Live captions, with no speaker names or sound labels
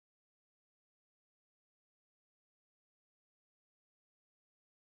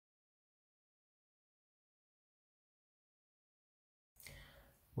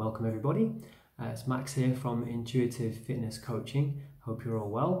Welcome everybody. It's Max here from Intuitive Fitness Coaching. Hope you're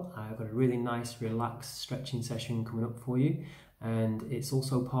all well. I've got a really nice relaxed stretching session coming up for you, and it's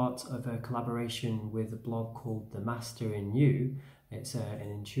also part of a collaboration with a blog called The Master in You. It's an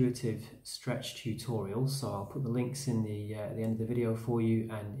intuitive stretch tutorial, so I'll put the links in the at the end of the video for you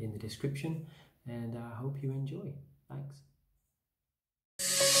and in the description, and I hope you enjoy. Thanks.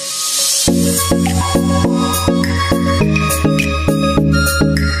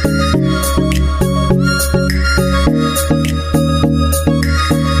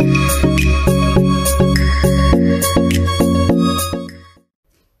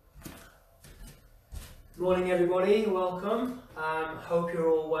 Morning everybody, welcome. Hope you're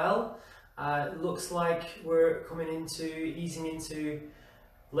all well. Looks like we're easing into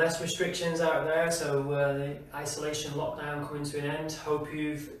less restrictions out there, so the isolation lockdown coming to an end. Hope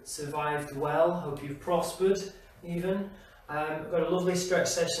you've survived well, hope you've prospered even. I've got a lovely stretch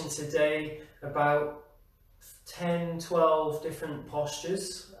session today, about 10-12 different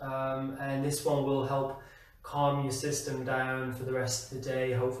postures, and this one will help calm your system down for the rest of the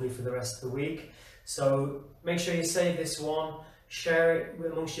day, hopefully for the rest of the week. So make sure you save this one, share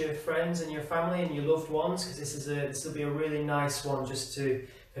it amongst your friends and your family and your loved ones, because this will be a really nice one just to,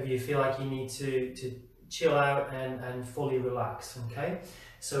 if you feel like you need to chill out and fully relax. Okay,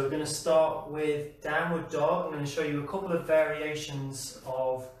 so we're going to start with downward dog. I'm going to show you a couple of variations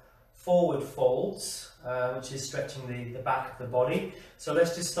of forward folds, which is stretching the back of the body. So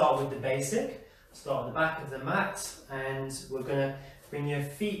let's just start with the basic. Start on the back of the mat, and we're going to bring your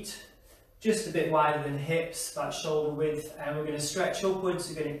feet just a bit wider than hips, about shoulder width, and we're going to stretch upwards.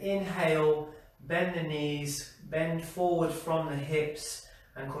 We're going to inhale, bend the knees, bend forward from the hips,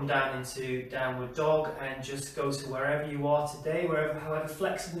 and come down into downward dog, and just go to wherever you are today, however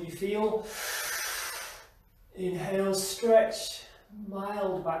flexible you feel. Inhale, stretch,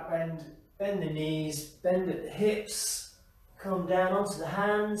 mild back bend, bend the knees, bend at the hips, come down onto the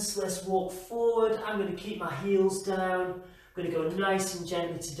hands. Let's walk forward. I'm going to keep my heels down. I'm going to go nice and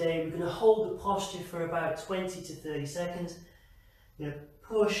gently today. We're going to hold the posture for about 20 to 30 seconds. I'm going to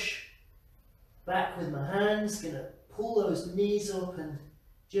push back with my hands, going to pull those knees up and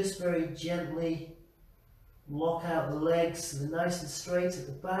just very gently lock out the legs so they're nice and straight at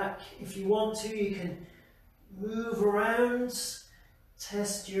the back. If you want to, you can move around,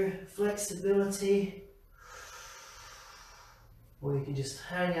 test your flexibility, or you can just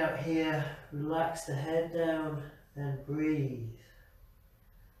hang out here, relax the head down and breathe.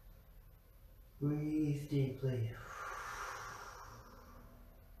 Breathe deeply.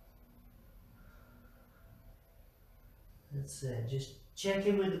 That's it. Just check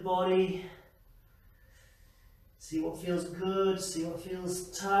in with the body. See what feels good, see what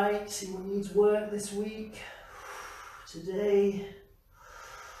feels tight, see what needs work this week, today.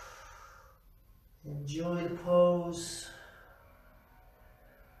 Enjoy the pose.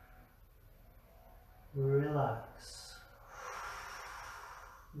 Relax.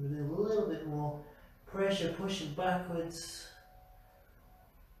 With a little bit more pressure pushing backwards.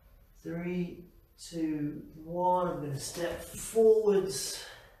 3, 2, 1. I'm going to step forwards.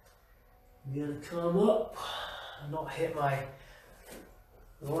 I'm going to come up, not hit my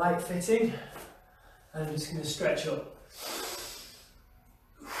light fitting. And I'm just going to stretch up.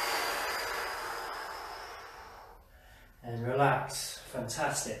 And relax.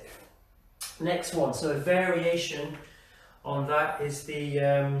 Fantastic. Next one, so a variation on that is the,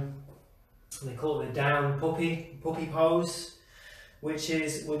 they call it the down puppy pose, which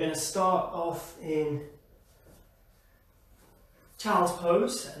is, we're going to start off in child's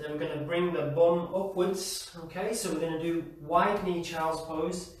pose, and then we're going to bring the bum upwards. Okay, so we're going to do wide knee child's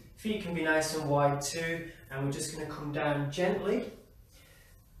pose. Feet can be nice and wide too, and we're just going to come down gently.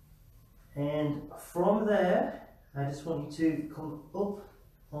 And from there, I just want you to come up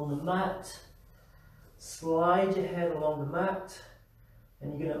on the mat, slide your head along the mat,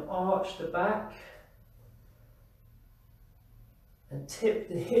 and you're going to arch the back and tip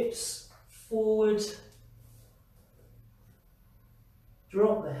the hips forward,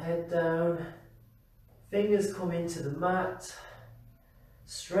 drop the head down, fingers come into the mat,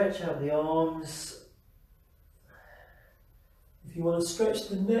 stretch out the arms. If you want to stretch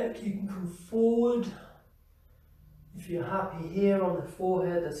the neck, you can come forward. If you're happy here on the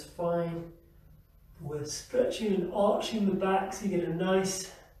forehead, that's fine. We're stretching and arching the back so you get a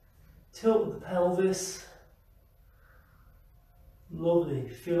nice tilt with the pelvis. Lovely.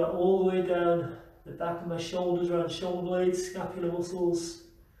 Feel that all the way down the back of my shoulders, around shoulder blades, scapular muscles.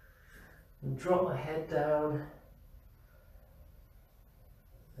 And drop my head down.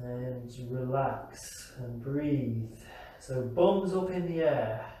 And relax and breathe. So bums up in the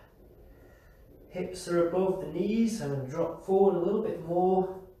air. Hips are above the knees. I'm going to drop forward a little bit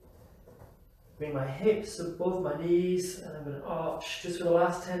more. Bring my hips above my knees, and I'm going to arch just for the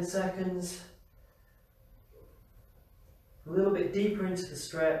last 10 seconds. A little bit deeper into the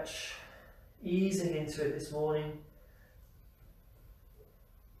stretch, easing into it this morning.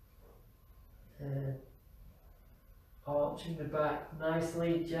 And arching the back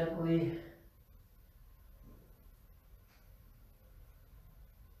nicely, gently.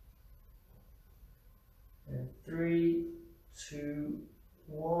 And 3, 2,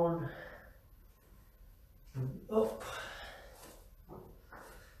 1. And up.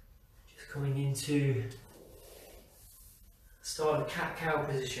 Just coming into start the cat-cow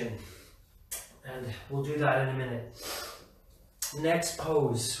position, and we'll do that in a minute. Next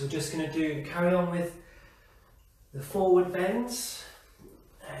pose, we're just going to carry on with the forward bends,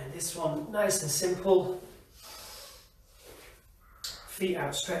 and this one nice and simple. Feet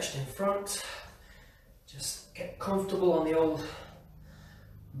outstretched in front. Just get comfortable on the old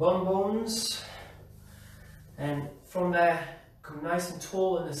bum bones, and from there come nice and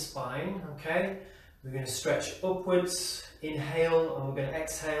tall in the spine. Okay, we're going to stretch upwards, inhale, and we're going to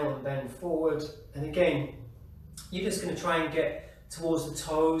exhale and bend forward. And again, you're just going to try and get towards the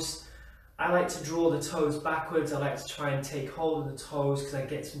toes. I like to draw the toes backwards. I like to try and take hold of the toes because I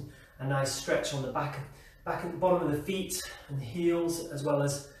get a nice stretch on the back at the bottom of the feet and the heels, as well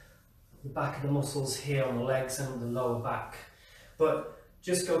as the back of the muscles here on the legs and the lower back. But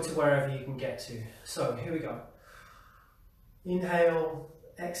just go to wherever you can get to. So here we go. Inhale,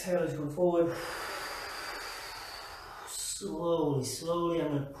 exhale as you come forward. Slowly, slowly, I'm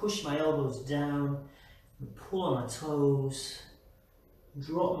going to push my elbows down and pull on my toes,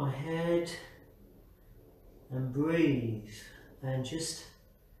 drop my head and breathe, and just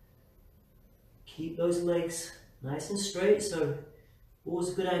keep those legs nice and straight. So always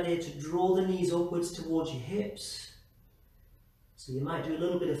a good idea to draw the knees upwards towards your hips. So you might do a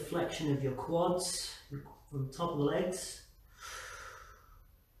little bit of flexion of your quads from the top of the legs.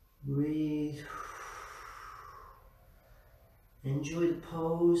 Breathe. Enjoy the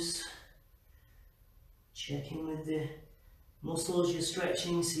pose. Check in with the muscles you're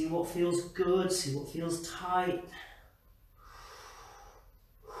stretching. See what feels good, see what feels tight.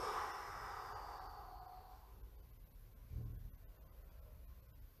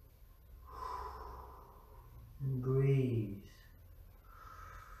 And breathe.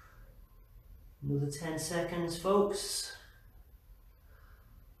 Another 10 seconds, folks.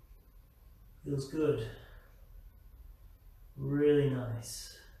 Feels good. Really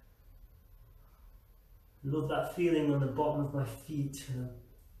nice. Love that feeling on the bottom of my feet,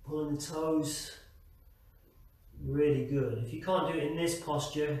 pulling the toes. Really good. If you can't do it in this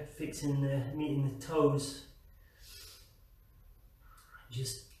posture, meeting the toes,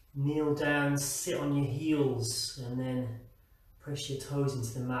 just kneel down, sit on your heels, and then press your toes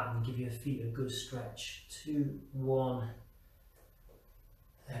into the mat and give your feet a good stretch. 2, 1,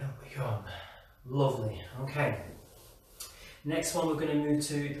 and up we come. Lovely. Okay. Next one, we're going to move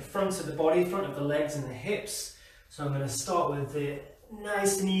to the front of the body, front of the legs and the hips. So I'm going to start with the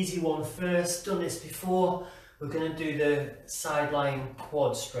nice and easy one first. Done this before. We're going to do the side lying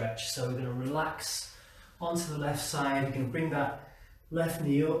quad stretch. So we're going to relax onto the left side. We're going to bring that left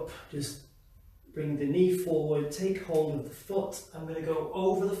knee up. Just bring the knee forward. Take hold of the foot. I'm going to go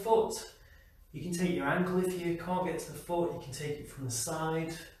over the foot. You can take your ankle if you can't get to the foot. You can take it from the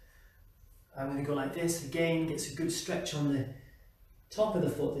side. I'm going to go like this. Again, gets a good stretch on the top of the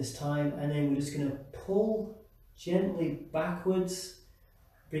foot this time, and then we're just going to pull gently backwards,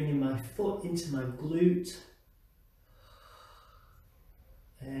 bringing my foot into my glute,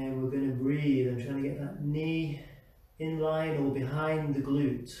 and we're going to breathe. I'm trying to get that knee in line or behind the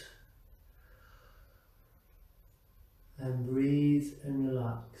glute, and breathe and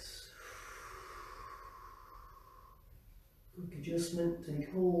relax. Quick adjustment,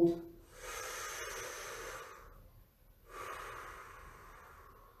 take hold.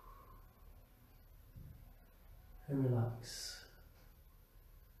 And relax.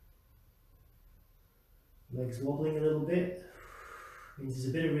 Legs wobbling a little bit. Means there's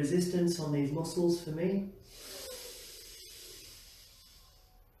a bit of resistance on these muscles for me.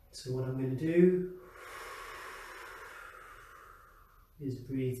 So what I'm going to do is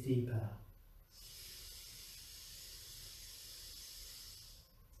breathe deeper.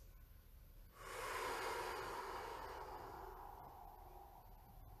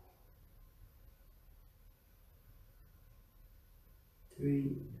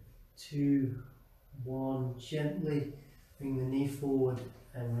 Three, 2, 1, gently bring the knee forward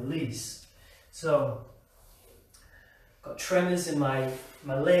and release. So got tremors in my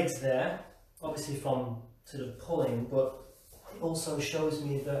legs there, obviously from sort of pulling, but it also shows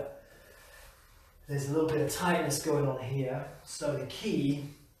me that there's a little bit of tightness going on here. So the key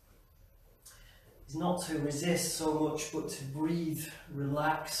is not to resist so much, but to breathe,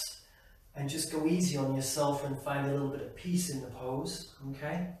 relax, and just go easy on yourself and find a little bit of peace in the pose,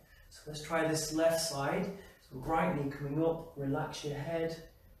 okay? So let's try this left side. So right knee coming up, relax your head,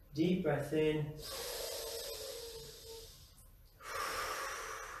 deep breath in.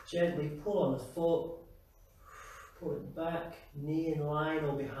 Gently pull on the foot, pull it back, knee in line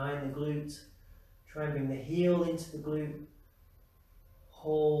or behind the glute. Try and bring the heel into the glute.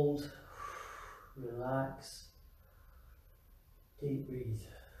 Hold, relax, deep breathe.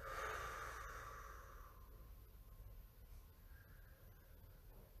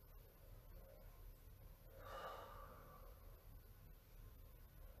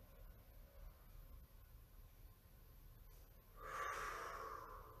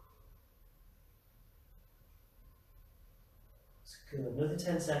 Good. Another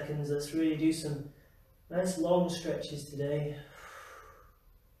 10 seconds. Let's really do some nice long stretches today.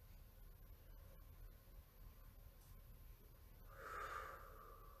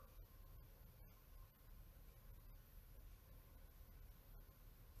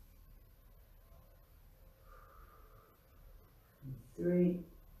 Three,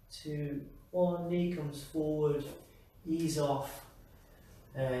 two, one. Knee comes forward, ease off,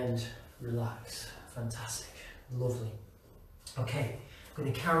 and relax. Fantastic. Lovely. Okay, I'm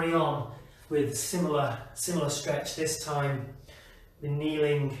going to carry on with similar stretch, this time the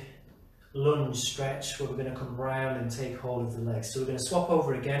kneeling lunge stretch, where we're going to come round and take hold of the legs. So we're going to swap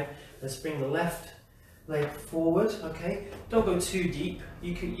over again. Let's bring the left leg forward, okay? Don't go too deep.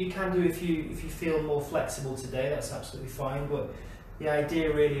 You can do if you feel more flexible today, that's absolutely fine, but the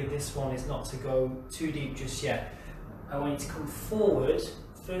idea really of this one is not to go too deep just yet. I want you to come forward,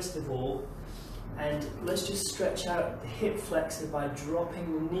 first of all, and let's just stretch out the hip flexor by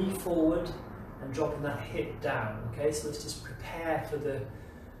dropping the knee forward and dropping that hip down, okay? So let's just prepare for the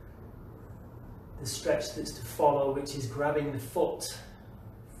stretch that's to follow, which is grabbing the foot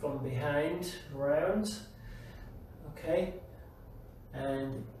from behind, around, okay?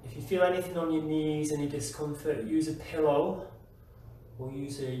 And if you feel anything on your knees, any discomfort, use a pillow or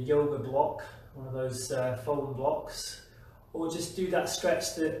use a yoga block, one of those foam blocks. Or just do that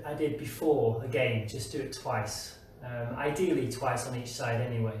stretch that I did before, again, just do it twice. Ideally twice on each side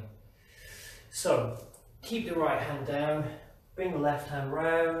anyway. So, keep the right hand down, bring the left hand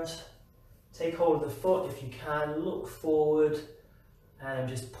round, take hold of the foot if you can, look forward, and I'm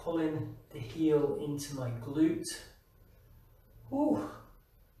just pulling the heel into my glute. Ooh.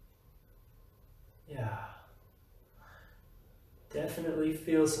 Yeah. Definitely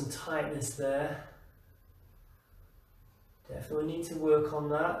feel some tightness there. Definitely need to work on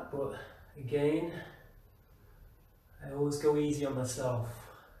that, but again, I always go easy on myself.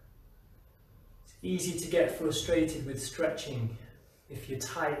 It's easy to get frustrated with stretching if you're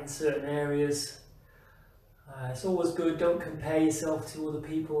tight in certain areas. It's always good, don't compare yourself to other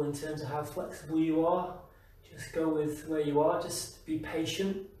people in terms of how flexible you are. Just go with where you are, just be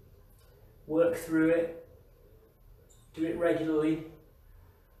patient, work through it, do it regularly,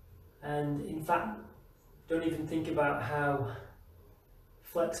 and in fact, don't even think about how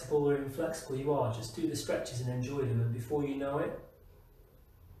flexible or inflexible you are. Just do the stretches and enjoy them, and before you know it,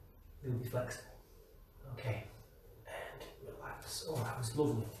 you'll be flexible. Okay, and relax. Oh, that was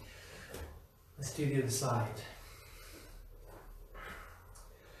lovely. Let's do the other side.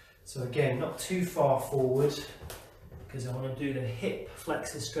 So again, not too far forward, because I want to do the hip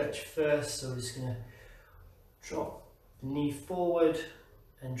flexor stretch first. So we're just going to drop the knee forward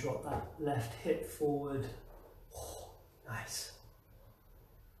and drop that left hip forward. Oh, nice.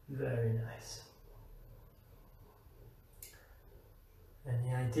 Very nice. And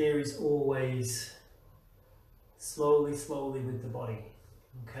the idea is always slowly, slowly with the body.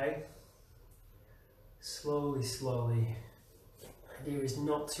 Okay? Slowly, slowly. The idea is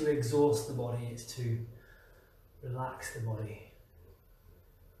not to exhaust the body, it's to relax the body.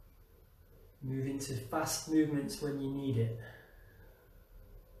 Move into fast movements when you need it.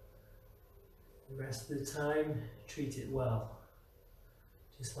 The rest of the time, treat it well.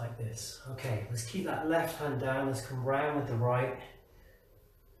 Just like this. Okay, let's keep that left hand down. Let's come round with the right.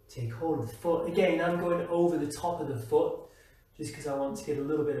 Take hold of the foot. Again, I'm going over the top of the foot just because I want to get a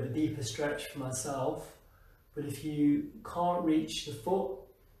little bit of a deeper stretch for myself. But if you can't reach the foot,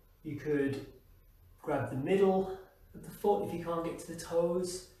 you could grab the middle of the foot if you can't get to the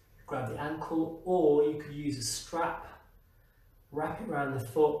toes. Grab the ankle, or you could use a strap, wrap it around the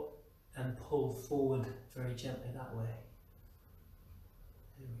foot and pull forward very gently that way.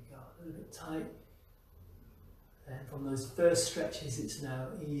 a little bit tight. And from those first stretches, it's now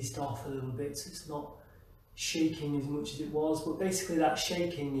eased off a little bit, so it's not shaking as much as it was. But basically, that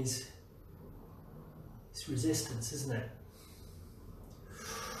shaking is it's resistance, isn't it?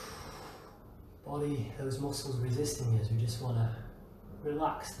 Body, those muscles resisting us, we just want to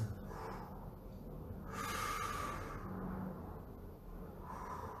relax them.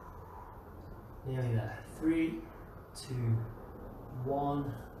 Nearly there. 3, 2,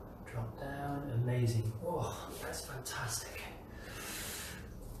 1. Drop down. Amazing. Oh, that's fantastic.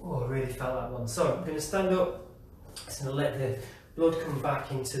 Oh, I really felt that one. So I'm going to stand up. Just going to let the blood come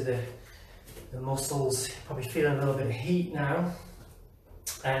back into the muscles. Probably feeling a little bit of heat now.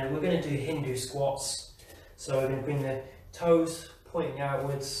 And we're going to do Hindu squats. So we're going to bring the toes pointing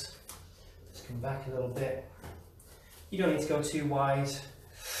outwards. Just come back a little bit. You don't need to go too wide.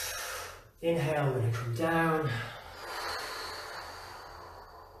 Inhale, we're going to come down.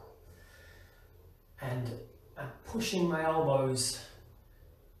 And I'm pushing my elbows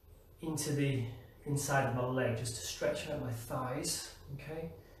into the inside of my leg just to stretch out my thighs.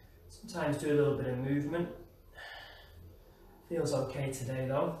 Okay. Sometimes do a little bit of movement. Feels okay today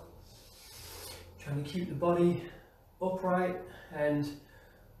though. Trying to keep the body upright, and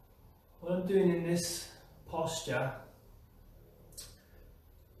what I'm doing in this posture,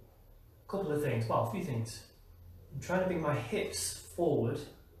 a couple of things, well, a few things. I'm trying to bring my hips forward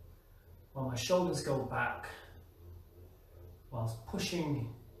while my shoulders go back, whilst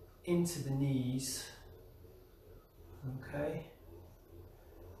pushing into the knees. Okay.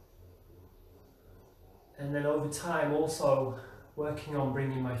 And then over time also working on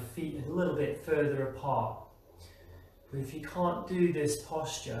bringing my feet a little bit further apart. But if you can't do this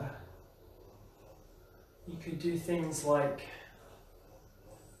posture, you could do things like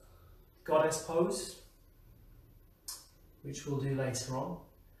goddess pose, which we'll do later on.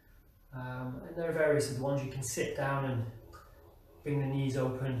 And there are various other ones. You can sit down and bring the knees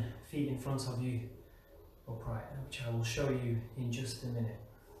open, feet in front of you, upright, which I will show you in just a minute.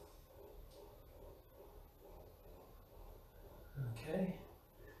 Okay,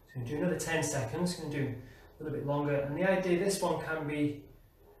 so I'm going to do another 10 seconds, I'm going to do a little bit longer, and the idea, this one can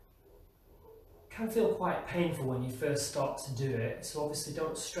feel quite painful when you first start to do it, so obviously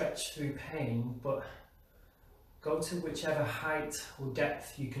don't stretch through pain, but go to whichever height or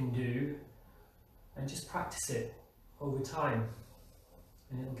depth you can do, and just practice it over time,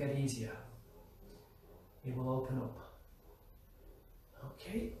 and it'll get easier. It will open up.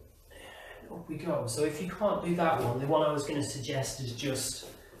 Okay. Up we go. So if you can't do that one, the one I was going to suggest is just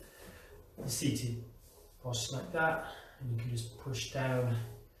the seated posture like that, and you can just push down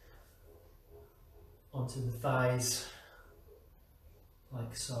onto the thighs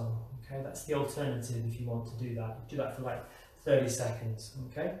like so. Okay, that's the alternative if you want to do that. Do that for like 30 seconds.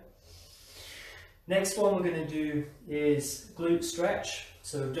 Okay. Next one we're going to do is glute stretch.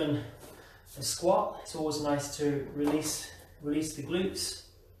 So we've done a squat. It's always nice to release the glutes.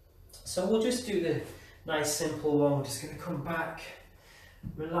 So we'll just do the nice simple one. We're just going to come back,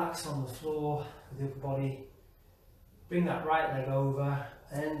 relax on the floor with the upper body, bring that right leg over,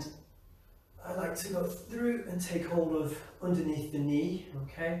 and I like to go through and take hold of underneath the knee,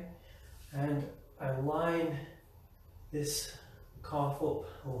 okay? And I line this calf up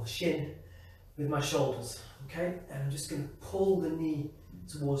or shin with my shoulders, okay? And I'm just going to pull the knee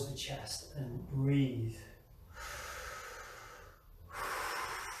towards the chest and breathe.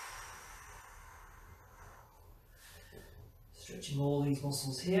 Stretching all these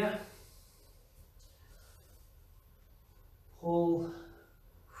muscles here. Pull.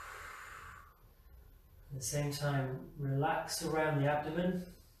 At the same time, relax around the abdomen.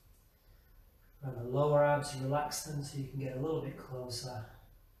 Around the lower abs, you relax them so you can get a little bit closer.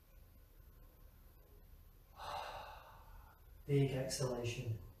 Big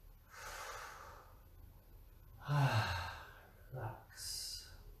exhalation. Relax.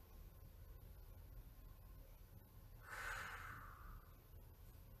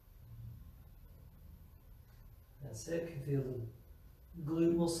 That's it. You can feel the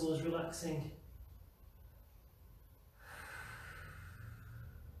glute muscles relaxing.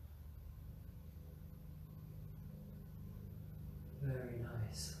 Very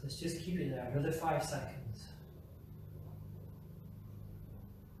nice. Let's just keep it there. Another 5 seconds.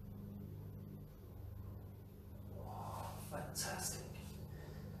 Oh, fantastic.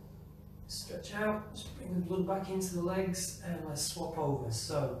 Stretch out. Just bring the blood back into the legs, and let's swap over.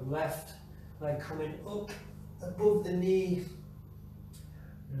 So left leg coming up above the knee,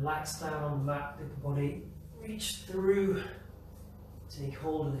 relax down on the mat, the body, reach through, take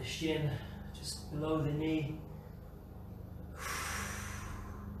hold of the shin just below the knee,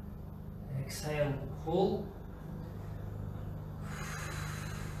 exhale, pull.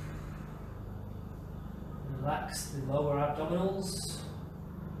 Relax the lower abdominals.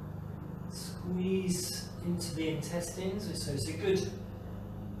 Squeeze into the intestines. So it's a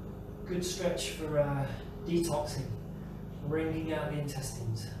good stretch for detoxing, wringing out the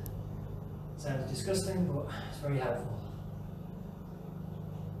intestines. Sounds disgusting, but it's very helpful.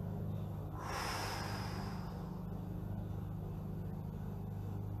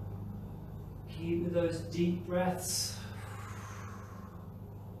 Keep with those deep breaths.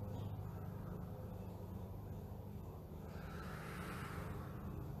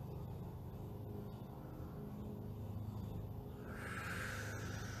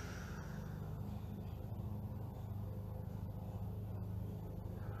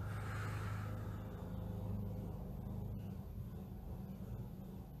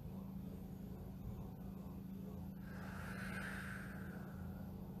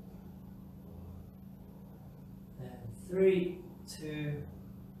 And 3, 2,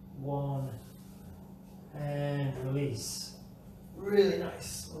 1, and release. Really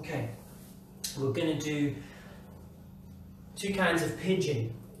nice. Okay, we're going to do 2 kinds of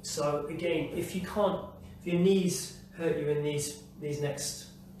pigeon. So again, if your knees hurt you in these next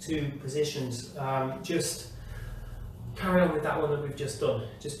 2 positions, just carry on with that one that we've just done.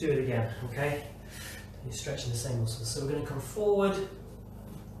 Just do it again, okay? You're stretching the same muscles. So we're going to come forward,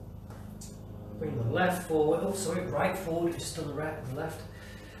 bring the left forward, right forward, just on the right and the left,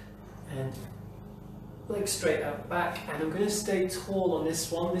 and legs straight out back. And I'm going to stay tall on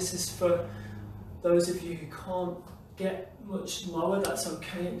this one. This is for those of you who can't get much lower, that's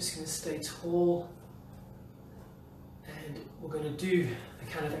okay. I'm just going to stay tall, and we're going to do a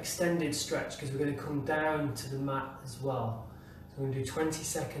kind of extended stretch because we're going to come down to the mat as well. So we're going to do 20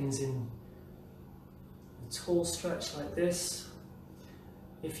 seconds in a tall stretch like this.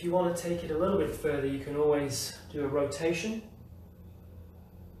 If you want to take it a little bit further, you can always do a rotation.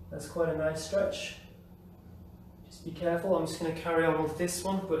 That's quite a nice stretch. Just be careful. I'm just going to carry on with this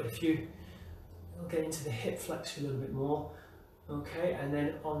one, but if you'll get into the hip flex a little bit more. Okay, and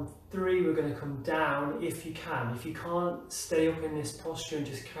then on 3 we're going to come down if you can. If you can't, stay up in this posture and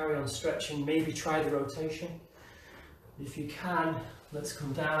just carry on stretching. Maybe try the rotation. If you can, let's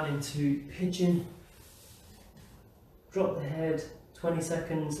come down into pigeon. Drop the head, 20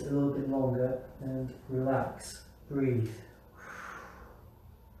 seconds, a little bit longer, and relax, breathe.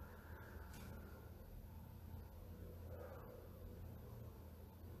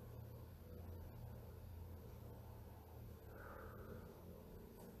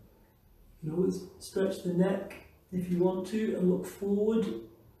 You can always stretch the neck if you want to and look forward.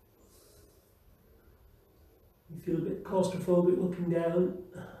 You feel a bit claustrophobic looking down.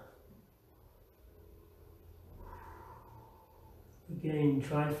 Again,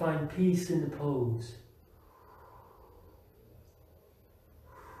 try and find peace in the pose.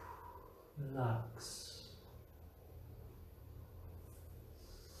 Relax.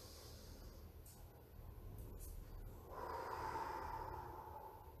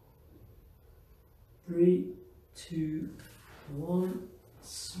 Three, 2, 1.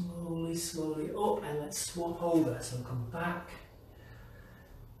 Slowly, slowly up, and let's swap over. So come back.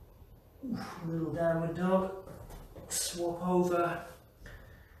 Little downward dog. Swap over.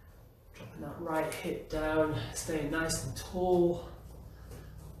 Dropping that right hip down. Staying nice and tall.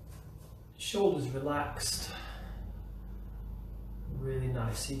 Shoulders relaxed. Really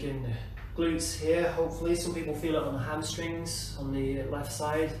nice. So you're getting the glutes here. Hopefully, some people feel it on the hamstrings on the left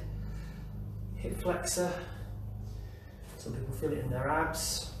side. Hip flexor. Some people feel it in their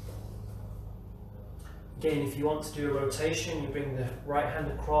abs. Again, if you want to do a rotation, you bring the right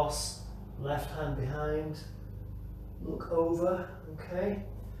hand across, left hand behind, look over, okay?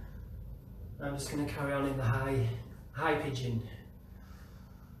 I'm just going to carry on in the high pigeon.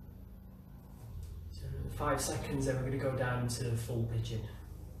 So 5 seconds, then we're going to go down to the full pigeon.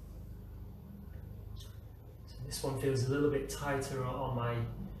 So this one feels a little bit tighter on my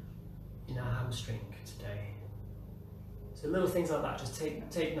hamstring today. So little things like that, just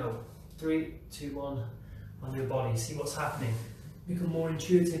take note. 3, 2, 1 on your body. See what's happening. Become more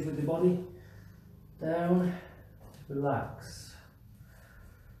intuitive with the body. Down, relax.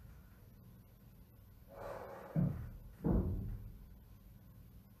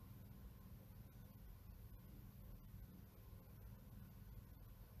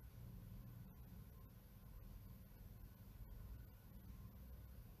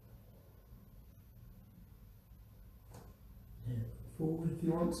 Forward if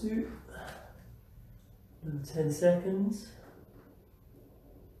you want to. Another 10 seconds.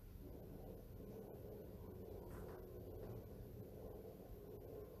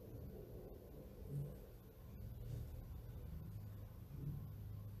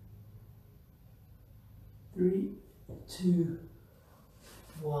 3, 2,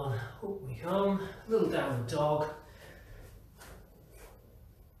 1. Up we come. Little downward dog.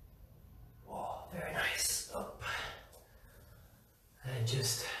 Oh, very nice. Up. And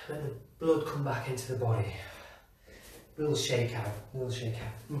just let the blood come back into the body. Little shake out. Little shake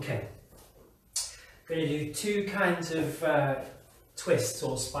out. Okay. Going to do 2 kinds of twists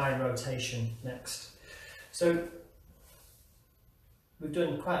or spine rotation next. So we've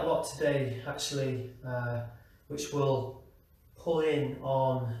done quite a lot today actually, which will pull in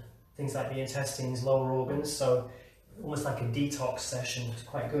on things like the intestines, lower organs, so almost like a detox session. It's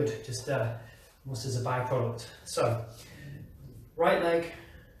quite good, just almost as a byproduct. So right leg,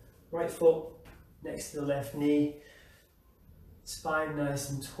 right foot next to the left knee, spine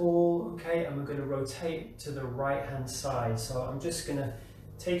nice and tall, okay, and we're going to rotate to the right hand side. So I'm just going to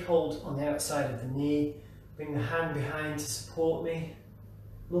take hold on the outside of the knee, bring the hand behind to support me,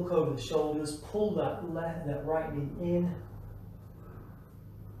 look over the shoulders, pull that right knee in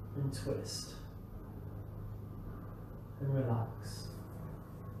and twist and relax.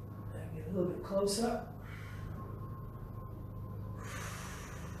 And get a little bit closer.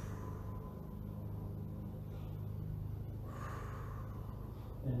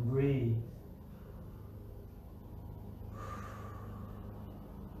 And breathe.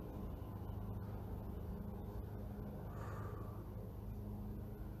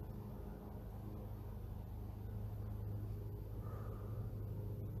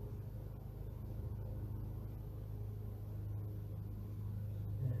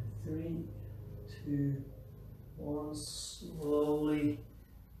 And 3, 2, 1, slowly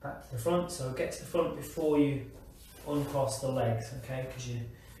back to the front. So get to the front before you uncross the legs, okay, because you're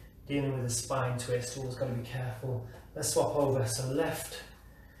dealing with a spine twist, always got to be careful. Let's swap over. So left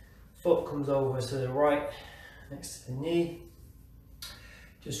foot comes over to the right next to the knee.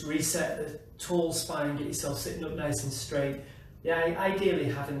 Just reset the tall spine, get yourself sitting up nice and straight. Yeah, ideally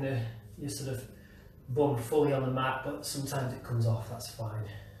having your sort of bum fully on the mat, but sometimes it comes off, that's fine.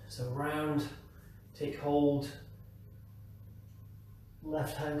 So round, take hold,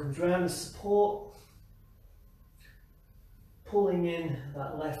 left hand comes round as support, pulling in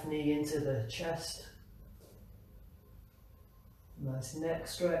that left knee into the chest. Nice neck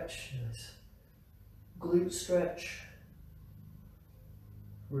stretch, nice glute stretch.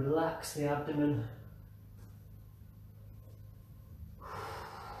 Relax the abdomen.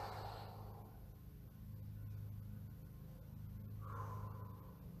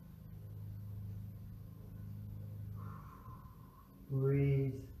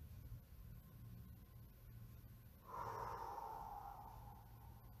 Breathe.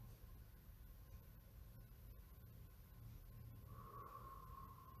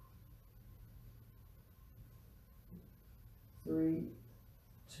 Three,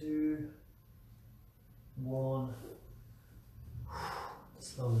 2, 1.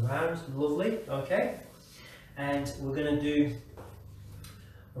 Slow around, lovely, okay. And we're going to do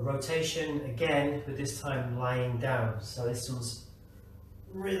a rotation again, but this time lying down. So this one's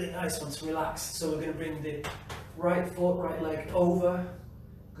really nice one to relax. So we're going to bring the right foot, right leg over.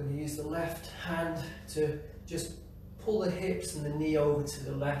 I'm going to use the left hand to just pull the hips and the knee over to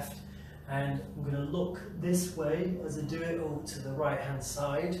the left. And I'm going to look this way as I do it over to the right hand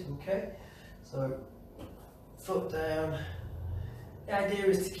side, okay? So foot down. The idea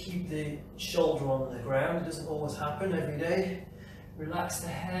is to keep the shoulder on the ground. It doesn't always happen every day. Relax the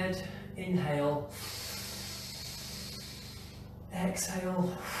head, inhale,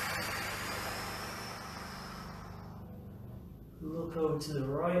 exhale. Look over to the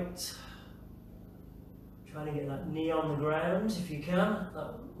right. Trying to get that knee on the ground if you can,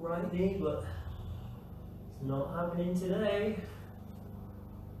 that right knee, but it's not happening today.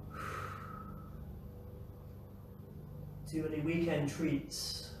 Too many weekend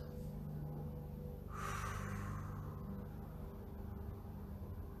treats.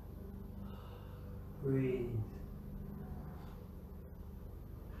 Breathe.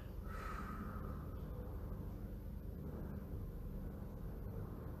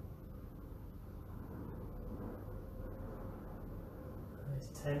 Nice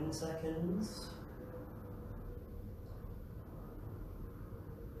 10 seconds.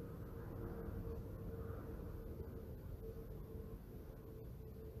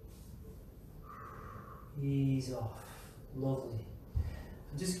 Ease off. Lovely.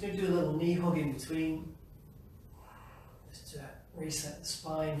 I'm just going to do a little knee hug in between, just to reset the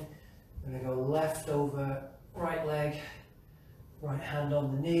spine. I'm going to go left over right leg, right hand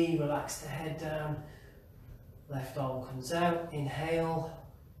on the knee, relax the head down, left arm comes out, inhale,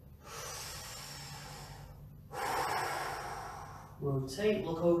 rotate,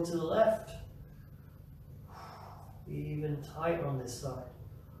 look over to the left, even tighter on this side.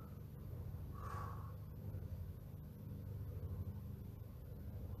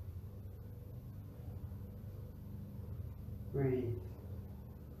 Breathe.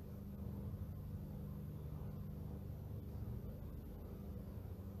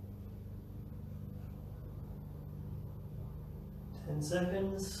 Ten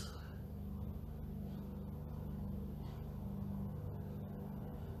seconds.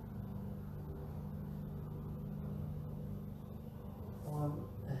 One,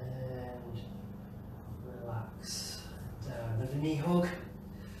 and relax. Down. Another knee hug.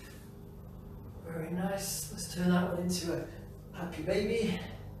 Very nice. Let's turn that one into a happy baby.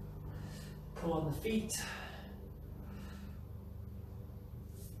 Pull on the feet.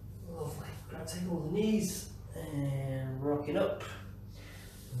 Lovely. Take all the knees and rock it up.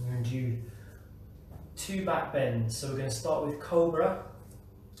 We're going to do 2 back bends. So we're going to start with Cobra.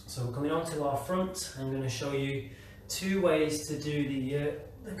 So we're coming onto our front. I'm going to show you 2 ways to do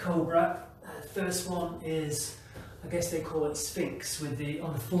the Cobra. First one is, I guess they call it Sphinx with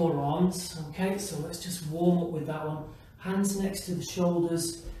on the forearms. Okay, so let's just warm up with that one. Hands next to the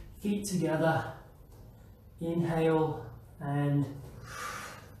shoulders, feet together. Inhale and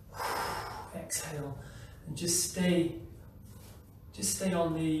exhale, and just stay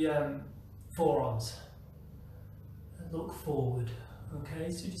on the forearms and look forward.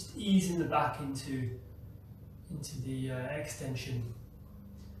 Okay, so just easing the back into the extension.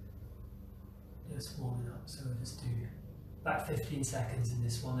 Just warming up. So we'll just do about 15 seconds in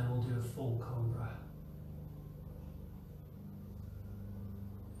this one, then we'll do a full Cobra.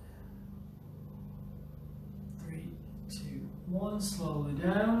 Three, two, one. Slowly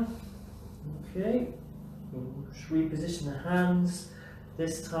down. Okay. We'll just reposition the hands.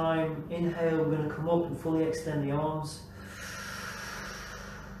 This time, inhale, we're going to come up and fully extend the arms.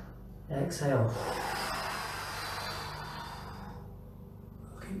 Exhale.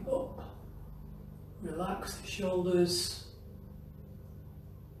 Looking up. Relax the shoulders.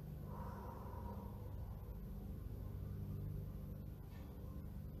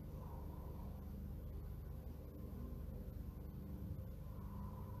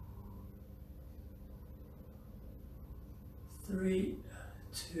 Three,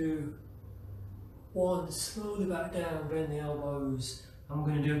 two, one. Slowly back down, bend the elbows. I'm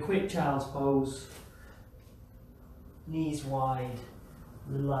going to do a quick child's pose. Knees wide,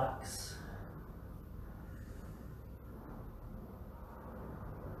 relax.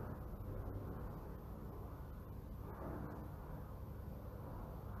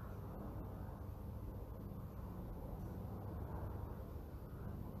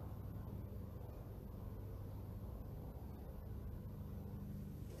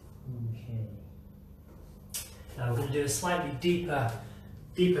 Okay. Now we're going to do a slightly deeper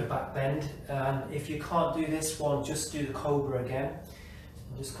back bend. If you can't do this one, just do the Cobra again.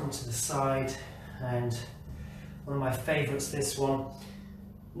 So just come to the side, and one of my favourites, this one.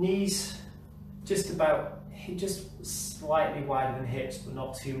 Knees just slightly wider than hips, but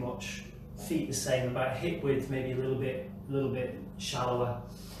not too much. Feet the same, about hip width, maybe a little bit shallower.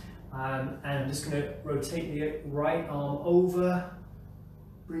 And I'm just going to rotate the right arm over.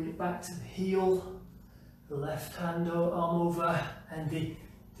 Bring it back to the heel, the left hand arm over, and the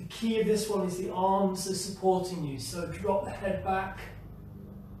key of this one is the arms are supporting you. So drop the head back,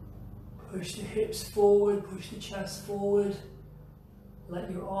 push the hips forward, push the chest forward,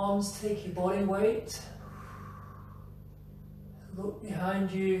 let your arms take your body weight, look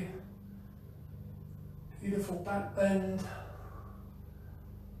behind you, beautiful back bend.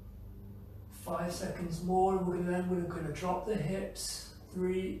 5 seconds more, and we're going to drop the hips.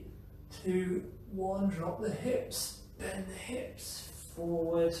 3, 2, 1, drop the hips, bend the hips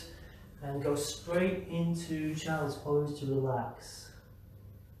forward, and go straight into child's pose to relax.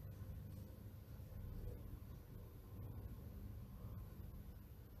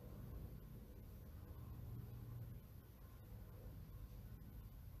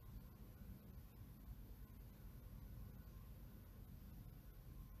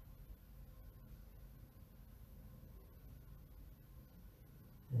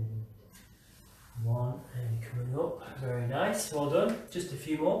 One, and coming up, very nice, well done. Just a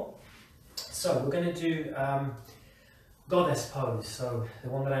few more. So we're going to do goddess pose, so the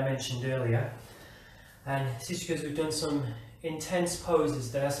one that I mentioned earlier. And it's just because we've done some intense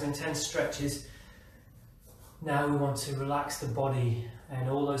poses there, some intense stretches. Now we want to relax the body, and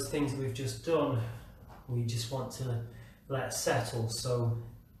all those things that we've just done, we just want to let settle. So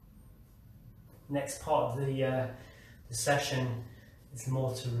next part of the session, it's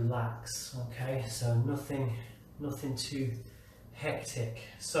more to relax, okay? So nothing too hectic.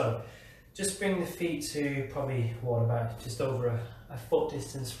 So just bring the feet to probably, what, about just over a foot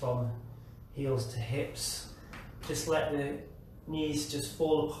distance from heels to hips. Just let the knees just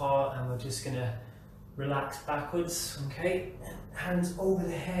fall apart, and we're just going to relax backwards, okay? Hands over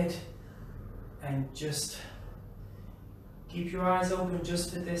the head, and just keep your eyes open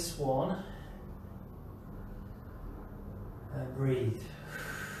just for this one. And breathe.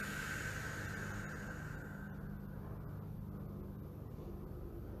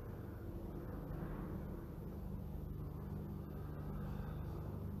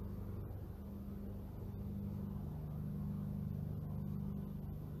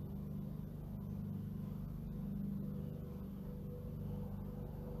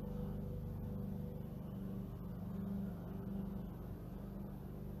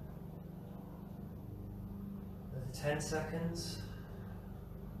 Another 10 seconds.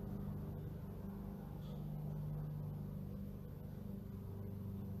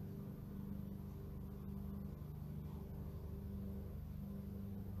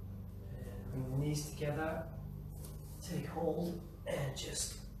 Bring the knees together, take hold, and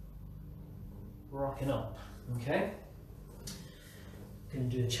just rocking up, okay? Going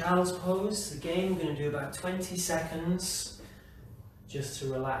to do a child's pose. Again, we're going to do about 20 seconds just to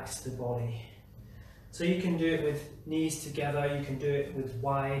relax the body. So you can do it with knees together, you can do it with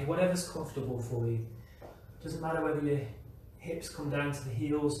wide, whatever's comfortable for you. Doesn't matter whether your hips come down to the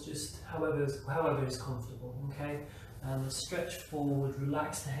heels, just however is comfortable, okay? And stretch forward,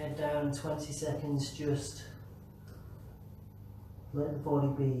 relax the head down, 20 seconds, just let the body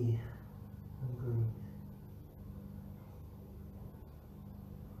be and breathe.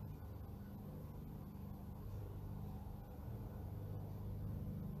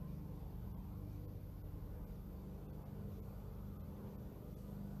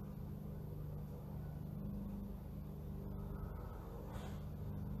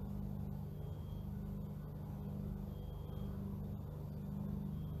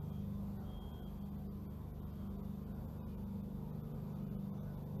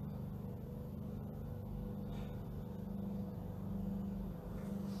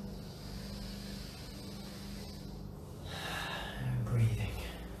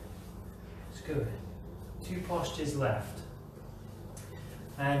 Good. 2 postures left.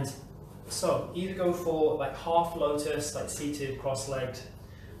 And so either go for like half lotus, like seated, cross-legged,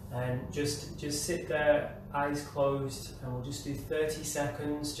 and just sit there, eyes closed, and we'll just do 30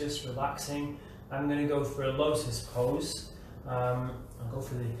 seconds, just relaxing. I'm going to go for a lotus pose. I'll go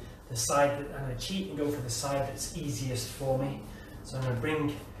for the side that I'm going to cheat and go for the side that's easiest for me. So I'm going to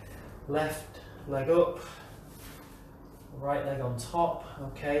bring left leg up, right leg on top,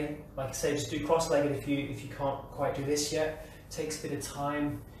 okay? Like I say, just do cross-legged if you can't quite do this yet. It takes a bit of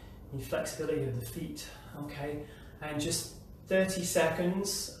time, the flexibility of the feet, okay? And just 30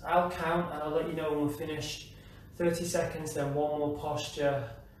 seconds, I'll count and I'll let you know when we're finished. 30 seconds, then one more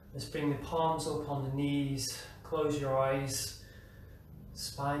posture. Let's bring the palms up on the knees, close your eyes,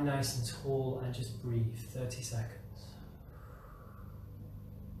 spine nice and tall, and just breathe, 30 seconds.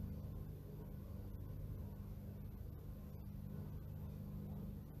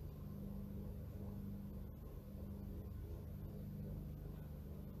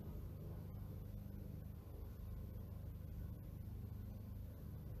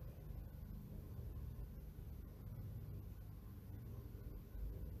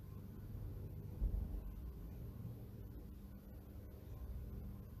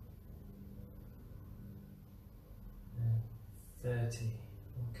 And 30,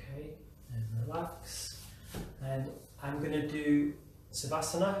 okay, and relax. And I'm going to do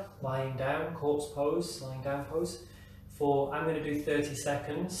Savasana, lying down, corpse pose, lying down pose. I'm going to do 30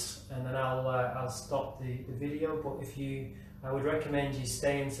 seconds, and then I'll stop the video. But I would recommend you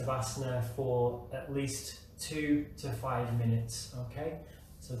stay in Savasana for at least 2 to 5 minutes. Okay,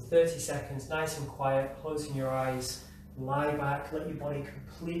 so 30 seconds, nice and quiet, closing your eyes, lie back, let your body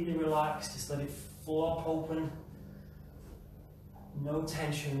completely relax, just let it flop open, no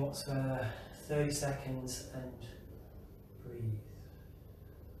tension whatsoever. 30 seconds and breathe.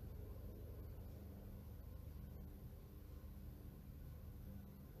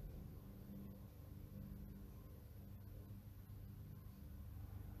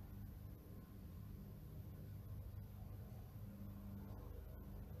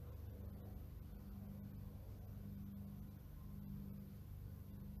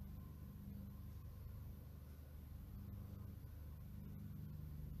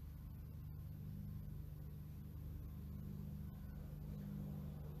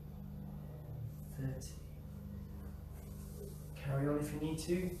 Carry on if you need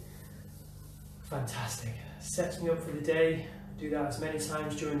to. Fantastic. Sets me up for the day. Do that as many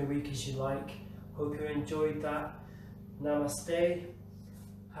times during the week as you like. Hope you enjoyed that. Namaste.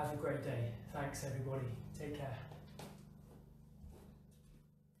 Have a great day. Thanks everybody. Take care.